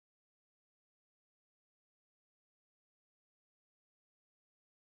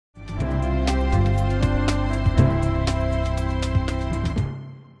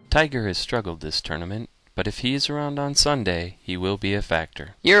Tiger has struggled this tournament, but if he is around on Sunday, he will be a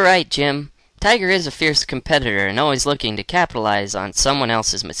factor. You're right, Jim. Tiger is a fierce competitor and always looking to capitalize on someone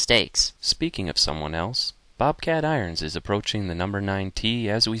else's mistakes. Speaking of someone else, Bobcat Irons is approaching the number 9 tee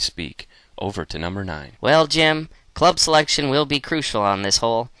as we speak. Over to number 9. Well, Jim, club selection will be crucial on this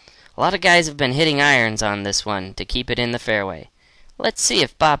hole. A lot of guys have been hitting irons on this one to keep it in the fairway. Let's see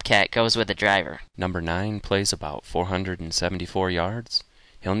if Bobcat goes with a driver. Number 9 plays about 474 yards.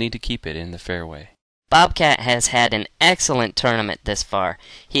 He'll need to keep it in the fairway. Bobcat has had an excellent tournament this far.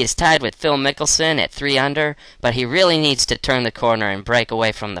 He is tied with Phil Mickelson at 3 under, but he really needs to turn the corner and break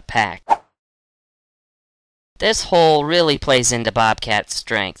away from the pack. This hole really plays into Bobcat's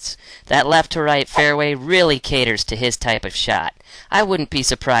strengths. That left-to-right fairway really caters to his type of shot. I wouldn't be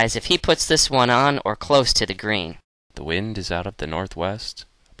surprised if he puts this one on or close to the green. The wind is out of the northwest,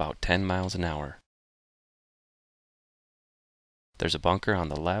 about 10 miles an hour. There's a bunker on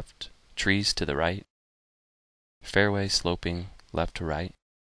the left, trees to the right, fairway sloping left to right.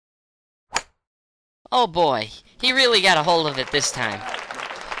 Oh boy, he really got a hold of it this time.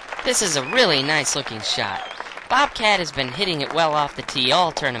 This is a really nice looking shot. Bobcat has been hitting it well off the tee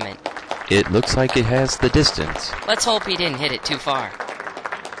all tournament. It looks like it has the distance. Let's hope he didn't hit it too far.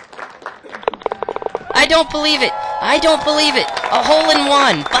 I don't believe it! I don't believe it! A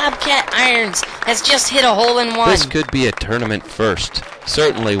hole-in-one! Bobcat Irons has just hit a hole-in-one! This could be a tournament first.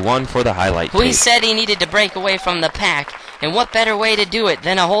 Certainly one for the highlight tape. We said he needed to break away from the pack, and what better way to do it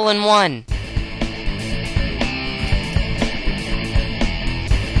than a hole-in-one?